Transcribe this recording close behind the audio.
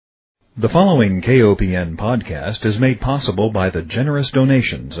The following KOPN podcast is made possible by the generous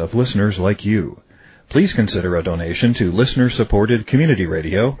donations of listeners like you. Please consider a donation to listener-supported community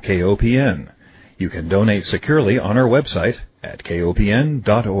radio, KOPN. You can donate securely on our website at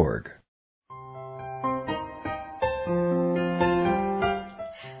kopn.org.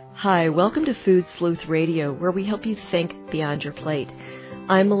 Hi, welcome to Food Sleuth Radio, where we help you think beyond your plate.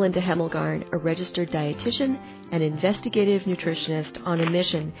 I'm Melinda Hemmelgarn, a registered dietitian and investigative nutritionist on a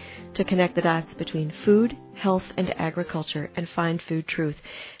mission to connect the dots between food, health, and agriculture and find food truth.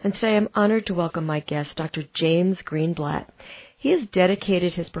 And today I'm honored to welcome my guest, Dr. James Greenblatt. He has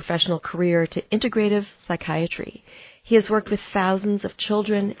dedicated his professional career to integrative psychiatry. He has worked with thousands of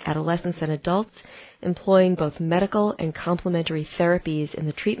children, adolescents, and adults, employing both medical and complementary therapies in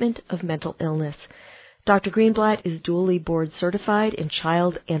the treatment of mental illness. Dr. Greenblatt is dually board certified in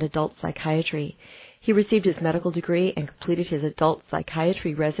child and adult psychiatry. He received his medical degree and completed his adult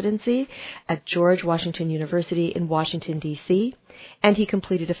psychiatry residency at George Washington University in Washington, D.C., and he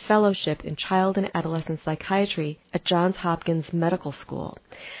completed a fellowship in child and adolescent psychiatry at Johns Hopkins Medical School.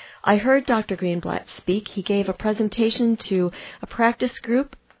 I heard Dr. Greenblatt speak. He gave a presentation to a practice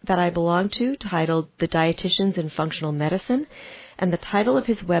group that I belong to titled The Dietitians in Functional Medicine, and the title of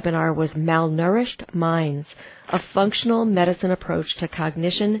his webinar was Malnourished Minds, a Functional Medicine Approach to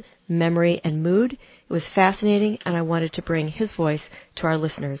Cognition, Memory, and Mood. It was fascinating, and I wanted to bring his voice to our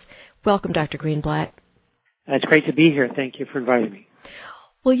listeners. Welcome, Dr. Greenblatt. It's great to be here. Thank you for inviting me.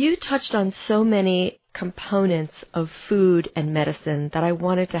 Well, you touched on so many components of food and medicine that I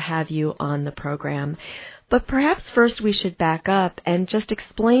wanted to have you on the program. But perhaps first we should back up and just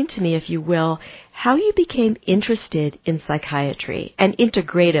explain to me, if you will, how you became interested in psychiatry and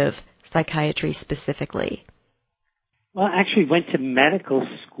integrative psychiatry specifically. Well, I actually went to medical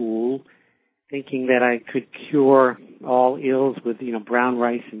school thinking that I could cure all ills with, brown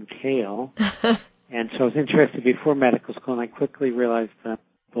rice and kale. And so I was interested before medical school, and I quickly realized that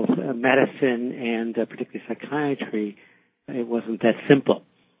both medicine and particularly psychiatry, it wasn't that simple.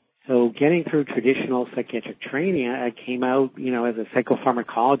 So getting through traditional psychiatric training, I came out, as a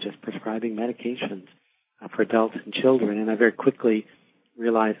psychopharmacologist prescribing medications for adults and children, and I very quickly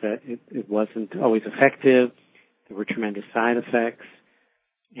realized that it wasn't always effective. There were tremendous side effects.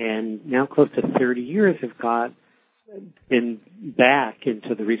 And now close to 30 years have been back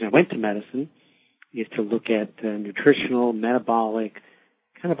into the reason I went to medicine is to look at nutritional, metabolic,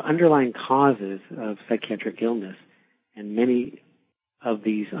 kind of underlying causes of psychiatric illness. And many of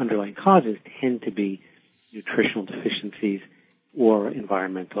these underlying causes tend to be nutritional deficiencies or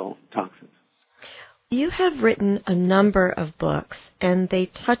environmental toxins. You have written a number of books, and they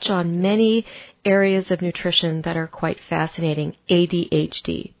touch on many areas of nutrition that are quite fascinating.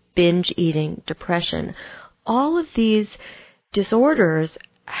 ADHD, binge eating, depression. All of these disorders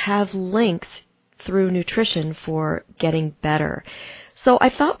have links through nutrition for getting better. So I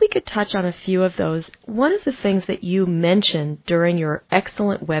thought we could touch on a few of those. One of the things that you mentioned during your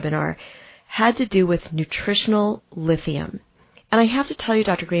excellent webinar had to do with nutritional lithium. And I have to tell you,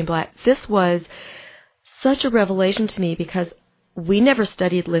 Dr. Greenblatt, this was such a revelation to me because we never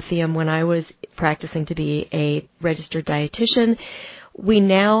studied lithium when I was practicing to be a registered dietitian. We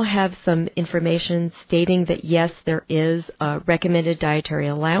now have some information stating that, yes, there is a recommended dietary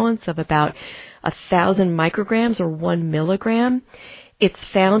allowance of about 1,000 micrograms or 1 milligram. It's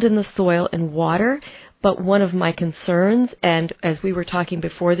found in the soil and water, but one of my concerns, and as we were talking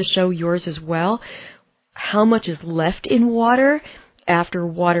before the show, yours as well, how much is left in water after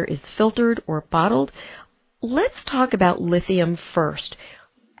water is filtered or bottled. Let's talk about lithium first.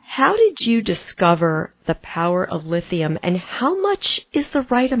 How did you discover the power of lithium, and how much is the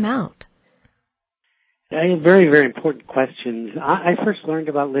right amount? Very, very important questions. I first learned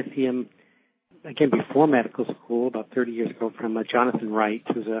about lithium, again, before medical school, about 30 years ago, from Jonathan Wright,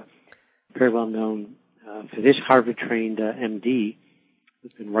 who's a very well-known physician, Harvard-trained MD,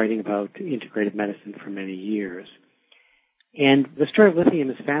 who's been writing about integrative medicine for many years. And the story of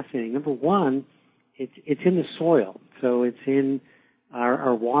lithium is fascinating. Number one, it's in the soil, so it's in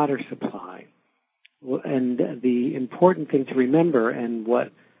our water supply. And the important thing to remember, and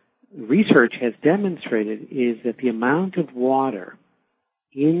what research has demonstrated, is that the amount of water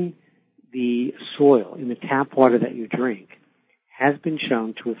in the soil, in the tap water that you drink, has been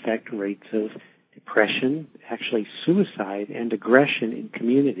shown to affect rates of depression, actually suicide, and aggression in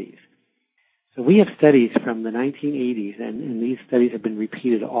communities. So we have studies from the 1980s, and these studies have been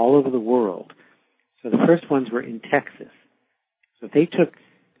repeated all over the world. So the first ones were in Texas. So if they took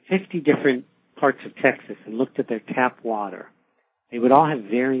 50 different parts of Texas and looked at their tap water, they would all have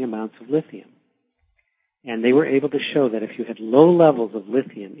varying amounts of lithium. And they were able to show that if you had low levels of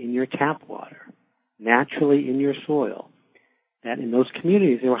lithium in your tap water, naturally in your soil, that in those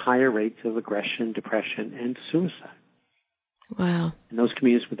communities there were higher rates of aggression, depression, and suicide. Wow. And those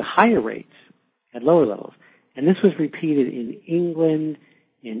communities with the higher rates had lower levels. And this was repeated in England,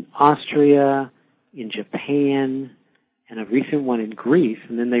 in Austria, in Japan, and a recent one in Greece,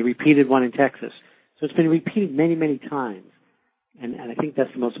 and then they repeated one in Texas. So it's been repeated many, many times. And I think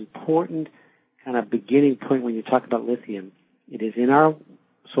that's the most important kind of beginning point when you talk about lithium. It is in our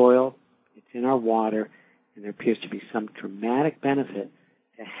soil, it's in our water, and there appears to be some dramatic benefit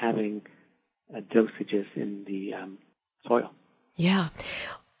to having dosages in the soil. Yeah.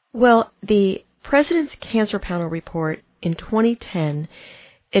 Well, the President's Cancer Panel report in 2010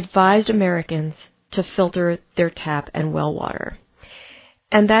 advised Americans to filter their tap and well water.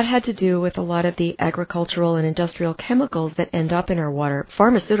 And that had to do with a lot of the agricultural and industrial chemicals that end up in our water,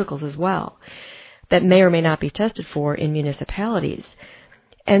 pharmaceuticals as well, that may or may not be tested for in municipalities.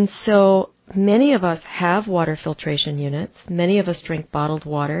 And so many of us have water filtration units. Many of us drink bottled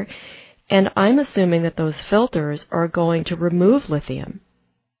water. And I'm assuming that those filters are going to remove lithium.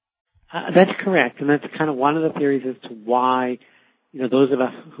 That's correct. And that's kind of one of the theories as to why, those of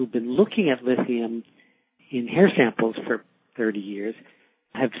us who've been looking at lithium in hair samples for 30 years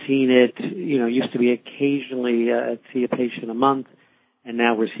have seen it, used to be occasionally see a patient a month, and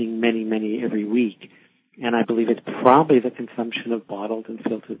now we're seeing many, many every week. And I believe it's probably the consumption of bottled and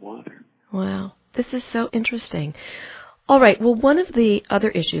filtered water. Wow. This is so interesting. All right. Well, one of the other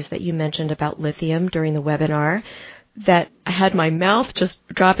issues that you mentioned about lithium during the webinar that had my mouth just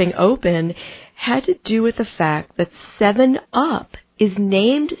dropping open had to do with the fact that 7-Up is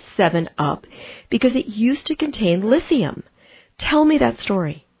named 7-Up because it used to contain lithium. Tell me that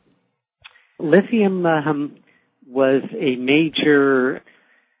story. Lithium was a major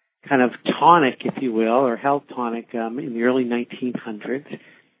kind of tonic, if you will, or health tonic in the early 1900s.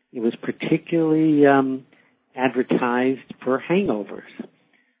 It was particularly advertised for hangovers.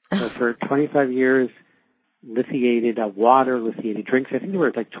 So for 25 years, lithiated water, lithiated drinks. I think there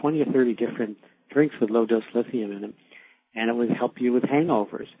were like 20 or 30 different drinks with low-dose lithium in them, and it would help you with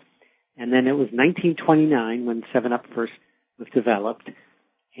hangovers. And then it was 1929 when 7-Up first was developed,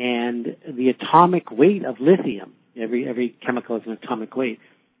 and the atomic weight of lithium, every chemical has an atomic weight,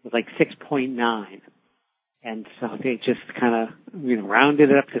 was like 6.9. And so they just kind of, rounded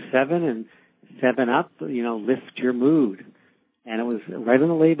it up to 7, and 7-Up, lift your mood. And it was right on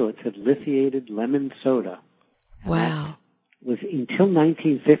the label, it said lithiated lemon soda. And wow. That was until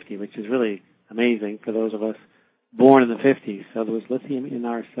 1950, which is really amazing for those of us born in the 50s. So there was lithium in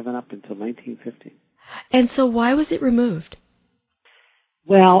our 7-Up until 1950. And so why was it removed?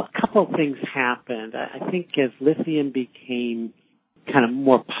 Well, a couple of things happened. I think as lithium became kind of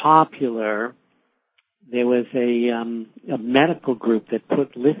more popular, there was a medical group that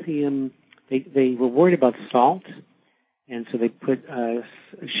put lithium, they were worried about salt, and so they put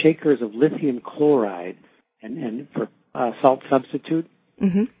shakers of lithium chloride and for salt substitute.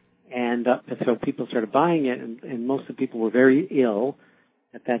 Mm-hmm. And so people started buying it, and most of the people were very ill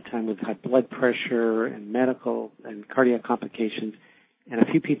at that time with high blood pressure and medical and cardiac complications, and a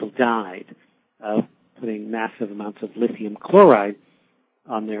few people died of putting massive amounts of lithium chloride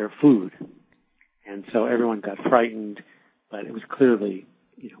on their food. And so everyone got frightened, but it was clearly,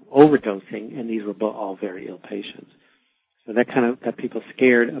 overdosing, and these were all very ill patients. So that kind of got people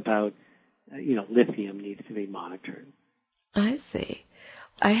scared about, lithium needs to be monitored. I see.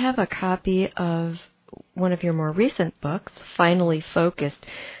 I have a copy of one of your more recent books, Finally Focused,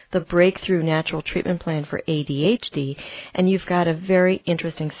 The Breakthrough Natural Treatment Plan for ADHD, and you've got a very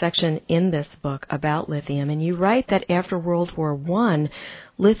interesting section in this book about lithium, and you write that after World War I,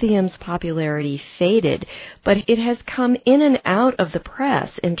 lithium's popularity faded, but it has come in and out of the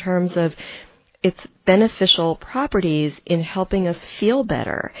press in terms of its beneficial properties in helping us feel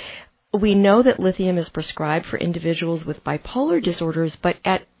better. We know that lithium is prescribed for individuals with bipolar disorders, but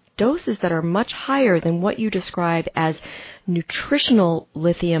at doses that are much higher than what you describe as nutritional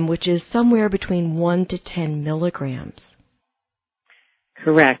lithium, which is somewhere between 1 to 10 milligrams.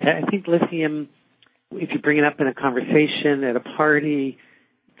 Correct. I think lithium, if you bring it up in a conversation, at a party,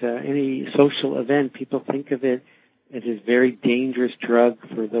 to any social event, people think of it as a very dangerous drug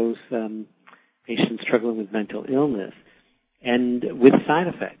for those patients struggling with mental illness and with side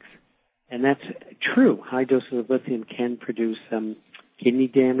effects. And that's true. High doses of lithium can produce kidney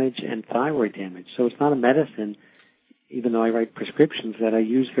damage and thyroid damage. So it's not a medicine, even though I write prescriptions, that I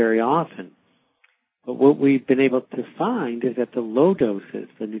use very often. But what we've been able to find is that the low doses,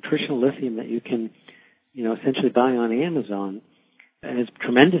 the nutritional lithium that you can, essentially buy on Amazon, has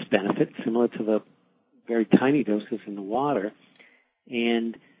tremendous benefits, similar to the very tiny doses in the water.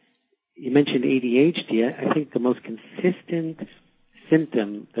 And you mentioned ADHD. I think the most consistent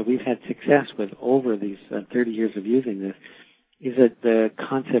symptom that we've had success with over these 30 years of using this is that the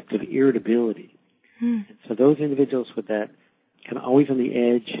concept of irritability. And so those individuals with that kind of always on the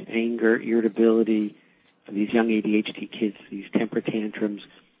edge, anger, irritability, for these young ADHD kids, these temper tantrums,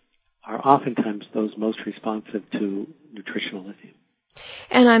 are oftentimes those most responsive to nutritional lithium.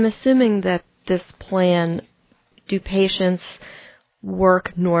 And I'm assuming that this plan, do patients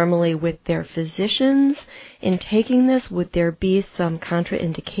work normally with their physicians in taking this? Would there be some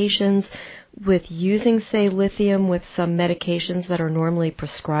contraindications with using, say, lithium with some medications that are normally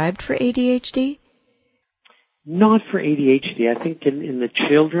prescribed for ADHD? Not for ADHD. I think in the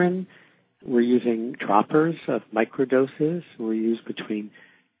children, we're using droppers of microdoses. We use between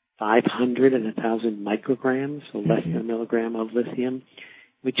 500 and 1,000 micrograms, so less than a milligram of lithium,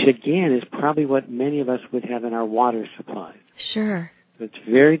 which again is probably what many of us would have in our water supplies. Sure. So it's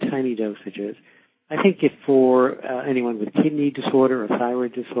very tiny dosages. I think if for anyone with kidney disorder or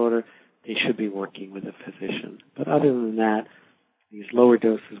thyroid disorder, they should be working with a physician. But other than that, these lower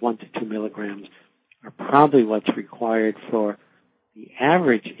doses, 1 to 2 milligrams, are probably what's required for the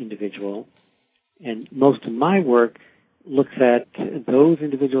average individual. And most of my work looks at those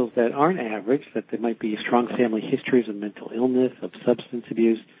individuals that aren't average, that there might be strong family histories of mental illness, of substance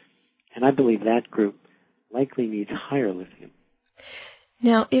abuse, and I believe that group likely needs higher lithium.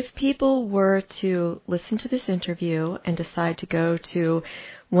 Now, if people were to listen to this interview and decide to go to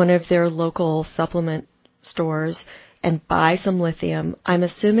one of their local supplement stores and buy some lithium, I'm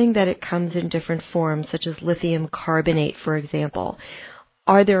assuming that it comes in different forms, such as lithium carbonate, for example.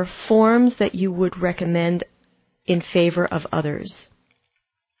 Are there forms that you would recommend in favor of others?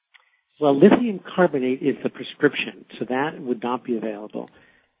 Well, lithium carbonate is the prescription, so that would not be available.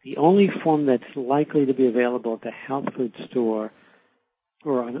 The only form that's likely to be available at the health food store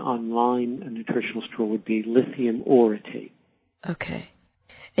or an online nutritional store would be lithium orotate. Okay.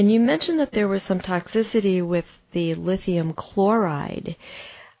 And you mentioned that there was some toxicity with the lithium chloride.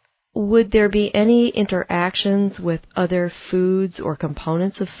 Would there be any interactions with other foods or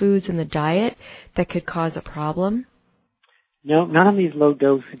components of foods in the diet that could cause a problem? No, not on these low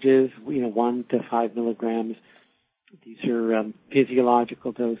dosages, 1 to 5 milligrams. These are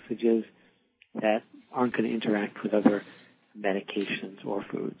physiological dosages that aren't going to interact with other medications or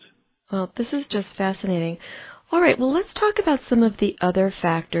foods. Well, this is just fascinating. All right, well, let's talk about some of the other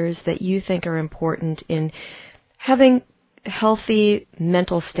factors that you think are important in having healthy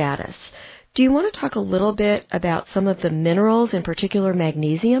mental status. Do you want to talk a little bit about some of the minerals, in particular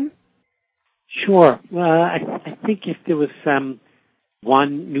magnesium? Sure. Well, I think if there was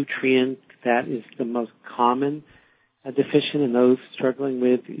one nutrient that is the most common deficient in those struggling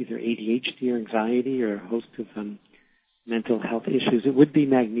with either ADHD or anxiety or a host of mental health issues, it would be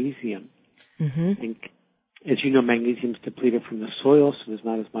magnesium. I think, as you know, magnesium is depleted from the soil, so there's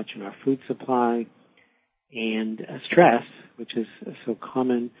not as much in our food supply. And stress, which is so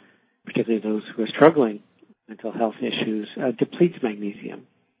common, particularly those who are struggling with mental health issues, depletes magnesium.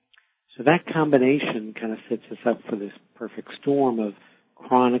 So that combination kind of sets us up for this perfect storm of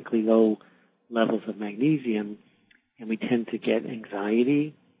chronically low levels of magnesium, and we tend to get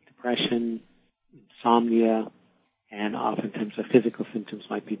anxiety, depression, insomnia, and oftentimes the physical symptoms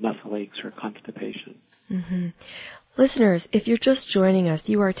might be muscle aches or constipation. Listeners, if you're just joining us,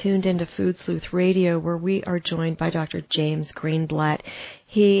 you are tuned into Food Sleuth Radio, where we are joined by Dr. James Greenblatt.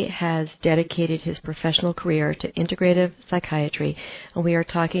 He has dedicated his professional career to integrative psychiatry, and we are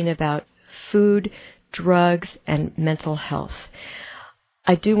talking about food, drugs, and mental health.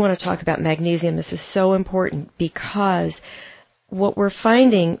 I do want to talk about magnesium. This is so important because what we're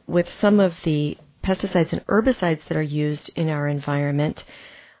finding with some of the pesticides and herbicides that are used in our environment,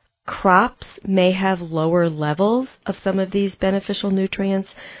 crops may have lower levels of some of these beneficial nutrients.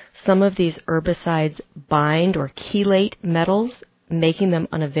 Some of these herbicides bind or chelate metals, making them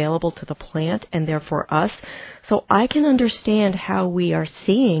unavailable to the plant and therefore us. So I can understand how we are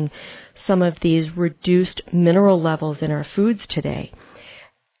seeing some of these reduced mineral levels in our foods today.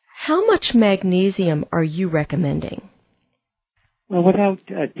 How much magnesium are you recommending? Well, without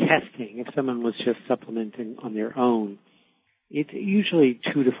testing, if someone was just supplementing on their own, it's usually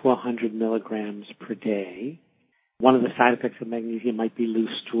 200 to 400 milligrams per day. One of the side effects of magnesium might be loose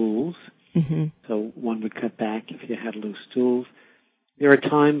stools. So one would cut back if you had loose stools. There are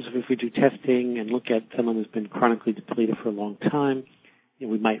times if we do testing and look at someone who's been chronically depleted for a long time,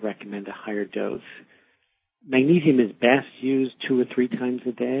 we might recommend a higher dose. Magnesium is best used 2 or 3 times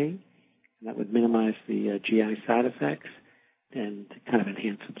a day, and that would minimize the GI side effects and kind of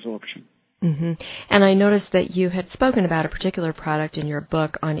enhance absorption. Mm-hmm. And I noticed that you had spoken about a particular product in your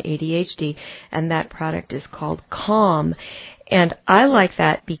book on ADHD, and that product is called Calm. And I like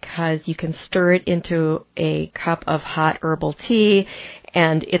that because you can stir it into a cup of hot herbal tea,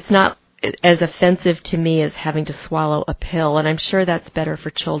 and it's not as offensive to me as having to swallow a pill, and I'm sure that's better for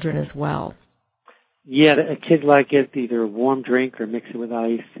children as well. Yeah, kids like it, either a warm drink or mix it with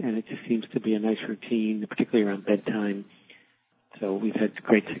ice, and it just seems to be a nice routine, particularly around bedtime. So we've had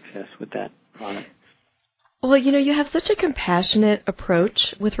great success with that product. Well, you have such a compassionate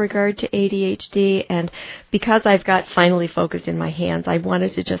approach with regard to ADHD, and because I've got Finally Focused in my hands, I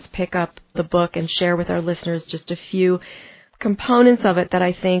wanted to just pick up the book and share with our listeners just a few components of it that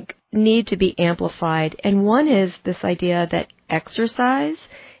I think need to be amplified. And one is this idea that exercise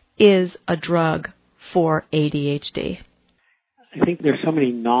is a drug for ADHD. I think there's so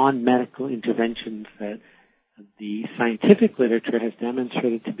many non-medical interventions that the scientific literature has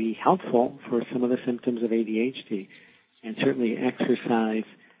demonstrated to be helpful for some of the symptoms of ADHD. And certainly exercise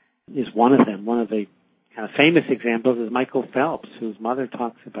is one of them. One of the kind of famous examples is Michael Phelps, whose mother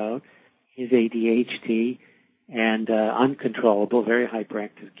talks about his ADHD and uncontrollable, very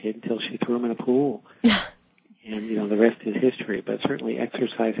hyperactive kid until she threw him in a pool. And, the rest is history. But certainly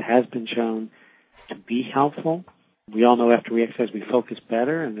exercise has been shown to be helpful. We all know after we exercise, we focus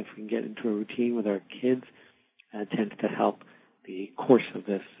better, and if we can get into a routine with our kids, it tends to help the course of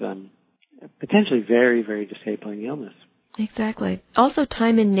this potentially very, very disabling illness. Exactly. Also,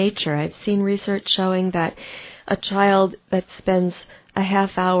 time in nature. I've seen research showing that a child that spends a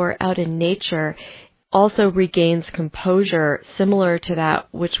half hour out in nature also regains composure similar to that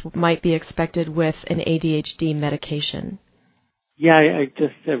which might be expected with an ADHD medication. Yeah, I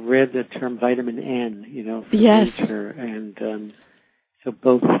just read the term vitamin N, for nature, and so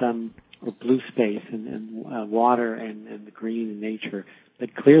both or blue space and water and the green in nature.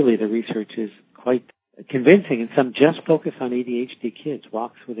 But clearly the research is quite convincing, and some just focus on ADHD kids,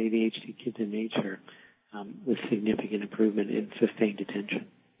 walks with ADHD kids in nature, with significant improvement in sustained attention.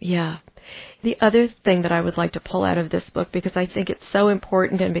 Yeah. The other thing that I would like to pull out of this book, because I think it's so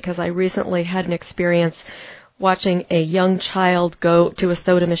important and because I recently had an experience watching a young child go to a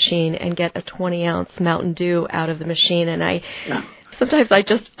soda machine and get a 20-ounce Mountain Dew out of the machine, and sometimes I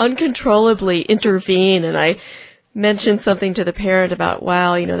just uncontrollably intervene, and I mention something to the parent about,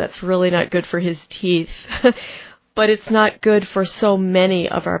 wow, that's really not good for his teeth. But it's not good for so many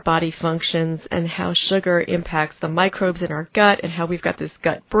of our body functions, and how sugar impacts the microbes in our gut and how we've got this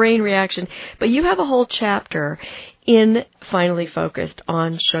gut-brain reaction. But you have a whole chapter in Finally Focused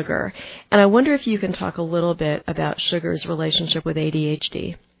on sugar. And I wonder if you can talk a little bit about sugar's relationship with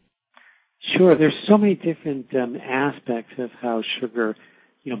ADHD. Sure. There's so many different aspects of how sugar,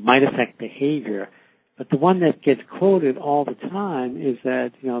 might affect behavior. But the one that gets quoted all the time is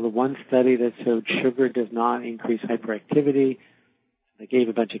that, the one study that showed sugar does not increase hyperactivity. They gave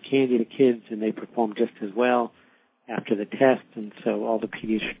a bunch of candy to kids and they performed just as well after the test. And so all the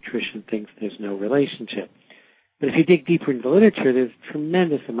pediatrician thinks there's no relationship. But if you dig deeper into the literature, there's a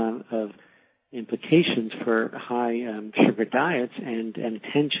tremendous amount of implications for high sugar diets and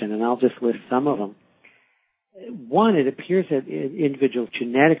attention. And I'll just list some of them. One, it appears that individuals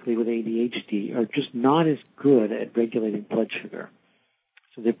genetically with ADHD are just not as good at regulating blood sugar.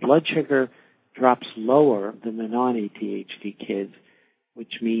 So their blood sugar drops lower than the non-ADHD kids,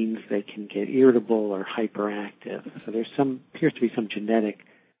 which means they can get irritable or hyperactive. So appears to be some genetic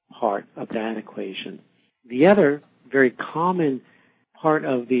part of that equation. The other very common part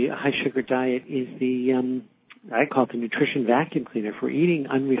of the high sugar diet is I call it the nutrition vacuum cleaner. If we're eating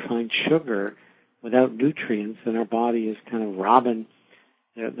unrefined sugar without nutrients, then our body is kind of robbing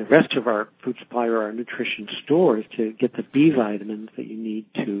the rest of our food supply or our nutrition stores to get the B vitamins that you need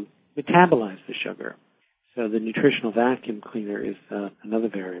to metabolize the sugar. So the nutritional vacuum cleaner is another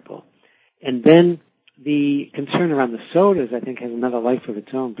variable. And then the concern around the sodas, I think, has another life of its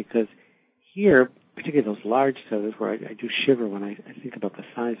own, because here, particularly those large sodas where I do shiver when I think about the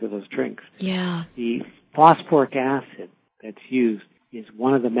size of those drinks. Yeah. The phosphoric acid that's used is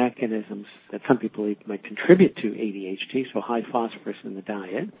one of the mechanisms that some people believe might contribute to ADHD, so high phosphorus in the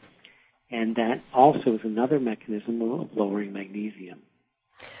diet. And that also is another mechanism of lowering magnesium.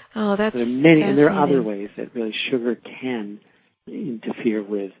 Oh, that's there are many, and there are other ways that really sugar can interfere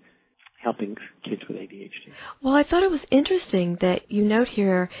with helping kids with ADHD. Well, I thought it was interesting that you note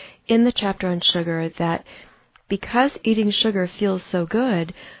here in the chapter on sugar that because eating sugar feels so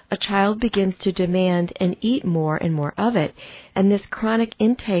good, a child begins to demand and eat more and more of it. And this chronic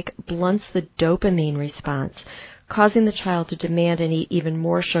intake blunts the dopamine response, causing the child to demand and eat even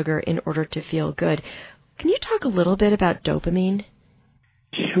more sugar in order to feel good. Can you talk a little bit about dopamine?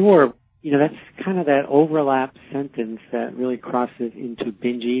 Sure. that's kind of that overlap sentence that really crosses into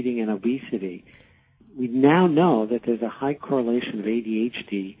binge eating and obesity. We now know that there's a high correlation of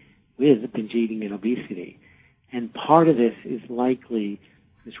ADHD with binge eating and obesity. And part of this is likely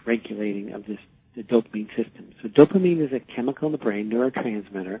this regulating of the dopamine system. So dopamine is a chemical in the brain,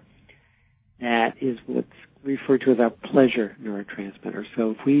 neurotransmitter, that is what's referred to as our pleasure neurotransmitter.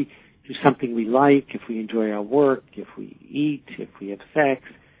 So if we do something we like, if we enjoy our work, if we eat, if we have sex,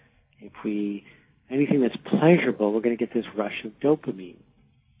 anything that's pleasurable, we're going to get this rush of dopamine.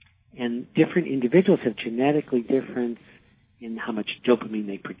 And different individuals have genetically difference in how much dopamine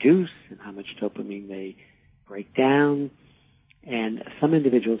they produce and how much dopamine they break down. And some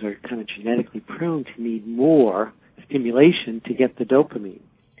individuals are kind of genetically prone to need more stimulation to get the dopamine.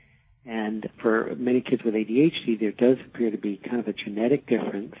 And for many kids with ADHD, there does appear to be kind of a genetic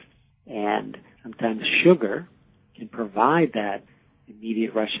difference. And sometimes sugar can provide that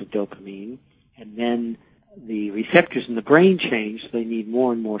immediate rush of dopamine. And then the receptors in the brain change, so they need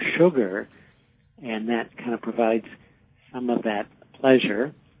more and more sugar. And that kind of provides some of that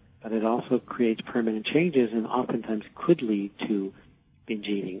pleasure, but it also creates permanent changes and oftentimes could lead to binge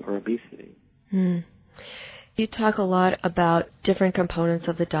eating or obesity. You talk a lot about different components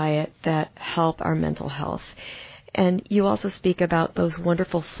of the diet that help our mental health. And you also speak about those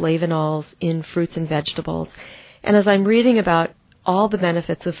wonderful flavonols in fruits and vegetables. And as I'm reading about all the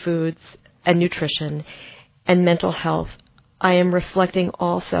benefits of foods and nutrition and mental health, I am reflecting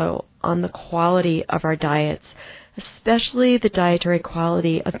also on the quality of our diets, especially the dietary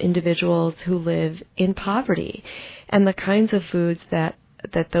quality of individuals who live in poverty and the kinds of foods that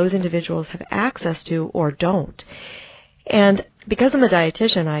those individuals have access to or don't. And because I'm a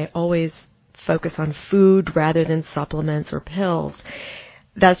dietitian, I always focus on food rather than supplements or pills.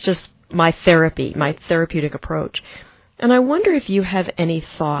 That's just my therapy, my therapeutic approach. And I wonder if you have any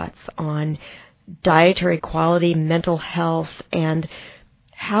thoughts on dietary quality, mental health, and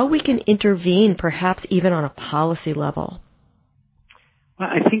how we can intervene, perhaps even on a policy level. Well,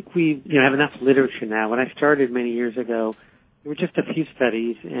 I think we have enough literature now. When I started many years ago, there were just a few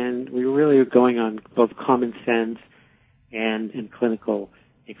studies, and we were really going on both common sense and clinical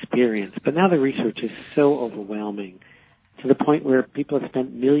experience. But now the research is so overwhelming to the point where people have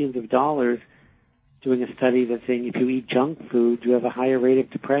spent millions of dollars doing a study that's saying if you eat junk food, you have a higher rate of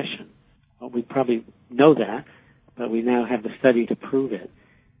depression. Well, we probably know that, but we now have the study to prove it.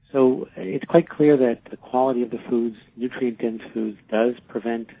 So it's quite clear that the quality of the foods, nutrient-dense foods, does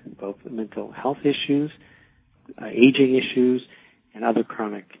prevent both mental health issues, aging issues, and other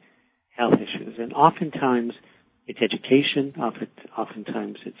chronic health issues. And oftentimes it's education,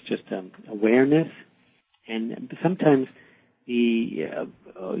 oftentimes it's just awareness, and sometimes the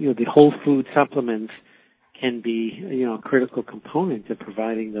whole food supplements can be a critical component of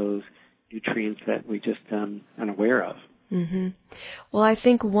providing those nutrients that we just unaware of. Mm-hmm. Well, I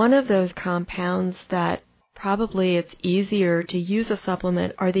think one of those compounds that probably it's easier to use a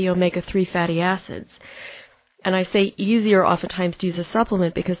supplement are the omega-3 fatty acids. And I say easier oftentimes to use a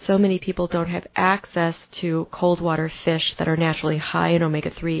supplement because so many people don't have access to cold water fish that are naturally high in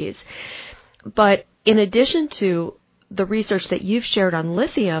omega-3s. But in addition to the research that you've shared on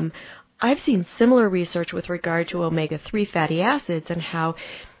lithium, I've seen similar research with regard to omega-3 fatty acids and how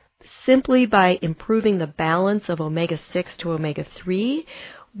simply by improving the balance of omega-6 to omega-3,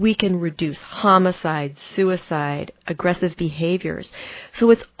 we can reduce homicide, suicide, aggressive behaviors.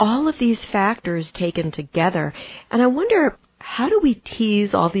 So it's all of these factors taken together. And I wonder, how do we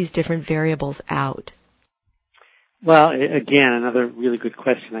tease all these different variables out? Well, again, another really good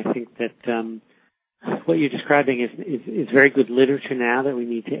question. I think that what you're describing is very good literature now that we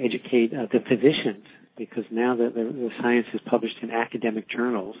need to educate the physicians, because now that the science is published in academic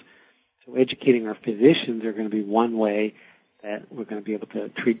journals, so educating our physicians are going to be one way that we're going to be able to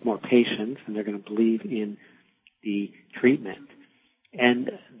treat more patients, and they're going to believe in the treatment.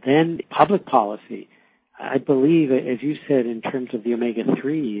 And then public policy. I believe, as you said, in terms of the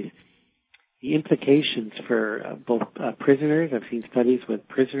omega-3s, the implications for both prisoners. I've seen studies with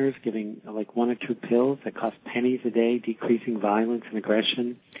prisoners giving like 1 or 2 pills that cost pennies a day, decreasing violence and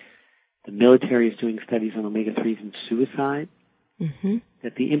aggression. The military is doing studies on omega-3s and suicide. Mm-hmm.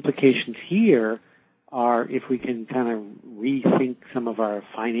 That the implications here are if we can kind of rethink some of our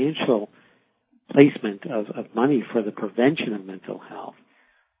financial placement of money for the prevention of mental health.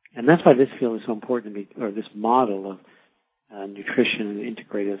 And that's why this field is so important to me, or this model of nutrition and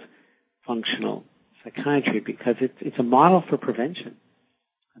integrative functional psychiatry, because it's a model for prevention.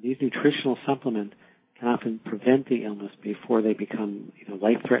 These nutritional supplements can often prevent the illness before they become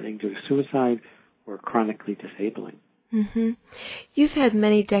life-threatening due to suicide or chronically disabling. Mm-hmm. You've had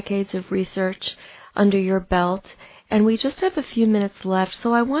many decades of research under your belt, and we just have a few minutes left,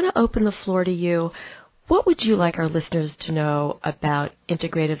 so I want to open the floor to you. What would you like our listeners to know about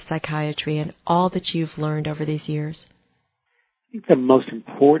integrative psychiatry and all that you've learned over these years? I think the most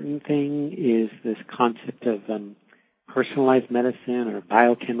important thing is this concept of personalized medicine, or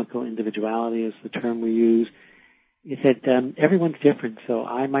biochemical individuality is the term we use, is that everyone's different. So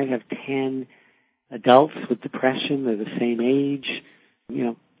I might have 10 adults with depression. They're the same age,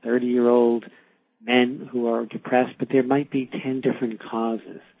 30-year-old men who are depressed, but there might be 10 different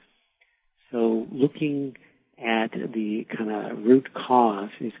causes. So looking at the kind of root cause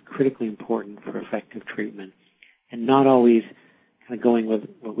is critically important for effective treatment, and not always kind of going with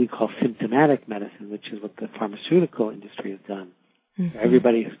what we call symptomatic medicine, which is what the pharmaceutical industry has done. Mm-hmm.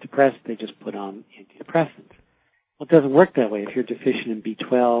 Everybody who's depressed, they just put on antidepressants. Well, it doesn't work that way. If you're deficient in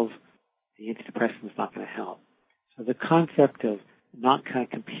B12, the antidepressant is not going to help. So the concept of not kind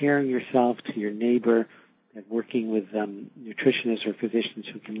of comparing yourself to your neighbor, and working with nutritionists or physicians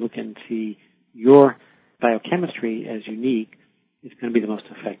who can look and see your biochemistry as unique is going to be the most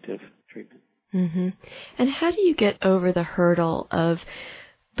effective treatment. Mm-hmm. And how do you get over the hurdle of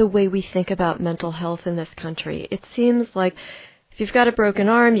the way we think about mental health in this country? It seems like if you've got a broken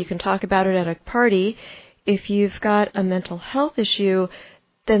arm, you can talk about it at a party. If you've got a mental health issue,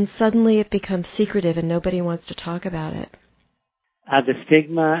 then suddenly it becomes secretive and nobody wants to talk about it. The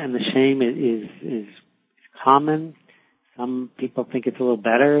stigma and the shame is common. Some people think it's a little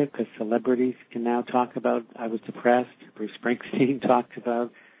better because celebrities can now talk about, I was depressed. Bruce Springsteen talks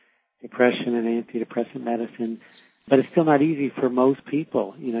about depression and antidepressant medicine. But it's still not easy for most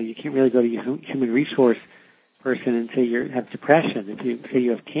people. You can't really go to your human resource person and say you have depression. If you say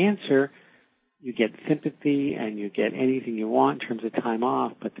you have cancer, you get sympathy and you get anything you want in terms of time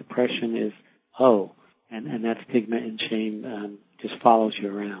off, but depression is, and that stigma and shame just follows you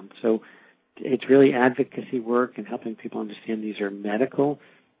around. So it's really advocacy work and helping people understand these are medical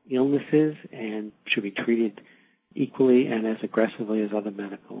illnesses and should be treated equally and as aggressively as other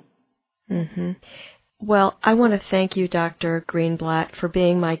medical. Mm-hmm. Well, I want to thank you, Dr. Greenblatt, for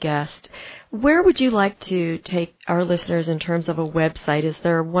being my guest. Where would you like to take our listeners in terms of a website? Is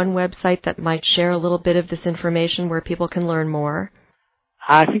there one website that might share a little bit of this information where people can learn more?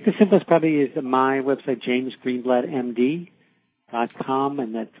 I think the simplest probably is my website, jamesgreenblattmd.com,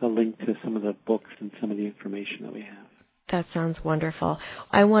 and that's a link to some of the books and some of the information that we have. That sounds wonderful.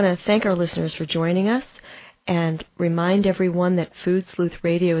 I want to thank our listeners for joining us and remind everyone that Food Sleuth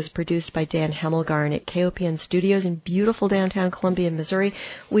Radio is produced by Dan Hemmelgarn at KOPN Studios in beautiful downtown Columbia, Missouri.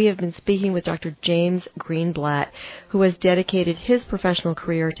 We have been speaking with Dr. James Greenblatt, who has dedicated his professional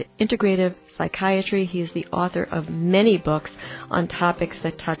career to integrative psychiatry. He is the author of many books on topics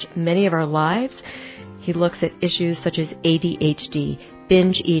that touch many of our lives. He looks at issues such as ADHD,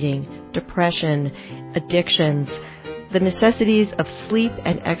 binge eating, depression, addictions, the necessities of sleep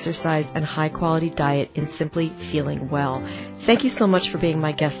and exercise and high-quality diet in simply feeling well. Thank you so much for being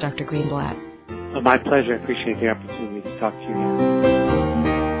my guest, Dr. Greenblatt. My pleasure. I appreciate the opportunity to talk to you now.